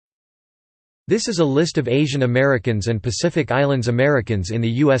This is a list of Asian Americans and Pacific Islands Americans in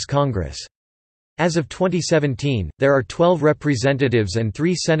the U.S. Congress. As of 2017, there are 12 representatives and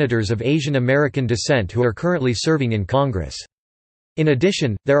 3 senators of Asian American descent who are currently serving in Congress. In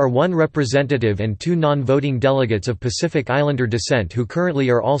addition, there are 1 representative and 2 non-voting delegates of Pacific Islander descent who currently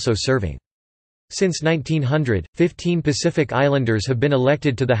are also serving. Since 1900, 15 Pacific Islanders have been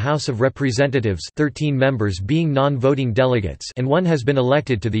elected to the House of Representatives, 13 members being non-voting delegates, and 1 has been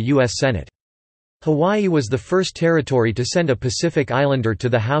elected to the U.S. Senate. Hawaii was the first territory to send a Pacific Islander to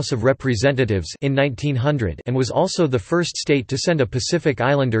the House of Representatives in 1900 and was also the first state to send a Pacific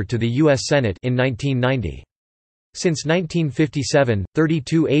Islander to the U.S. Senate in 1990. Since 1957,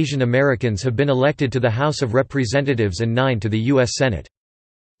 32 Asian Americans have been elected to the House of Representatives and 9 to the U.S. Senate.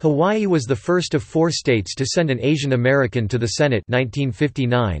 Hawaii was the first of 4 states to send an Asian American to the Senate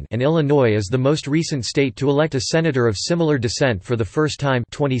 1959, and Illinois is the most recent state to elect a senator of similar descent for the first time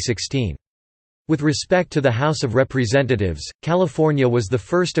 2016. With respect to the House of Representatives, California was the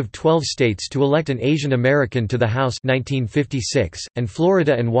first of 12 states to elect an Asian American to the House 1956, and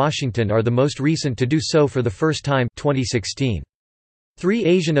Florida and Washington are the most recent to do so for the first time 2016. 3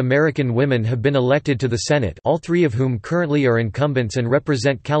 Asian American women have been elected to the Senate, all 3 of whom currently are incumbents and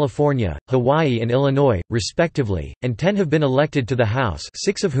represent California, Hawaii and Illinois, respectively, and 10 have been elected to the House,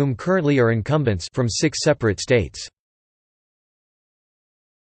 6 of whom currently are incumbents from 6 separate states.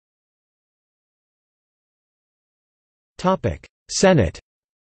 Senate.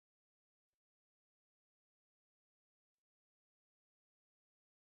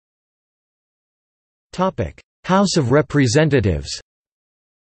 House of Representatives.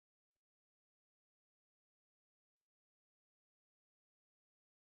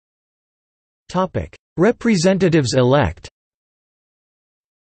 Representatives-Elect.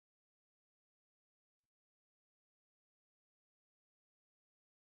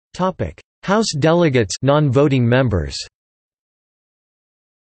 House delegates, non-voting members.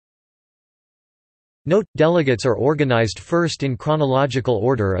 Note: delegates are organized first in chronological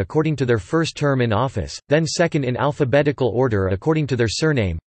order according to their first term in office, then second in alphabetical order according to their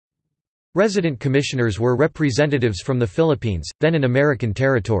surname. Resident commissioners were representatives from the Philippines, then an American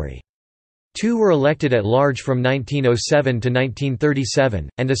territory. 2 were elected at large from 1907 to 1937,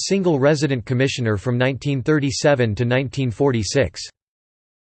 and a single resident commissioner from 1937 to 1946.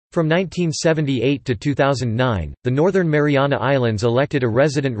 From 1978 to 2009, the Northern Mariana Islands elected a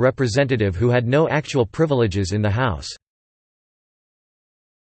resident representative who had no actual privileges in the House.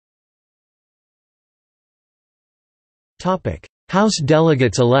 House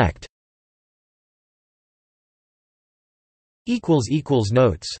Delegates-Elect.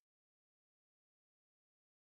 Notes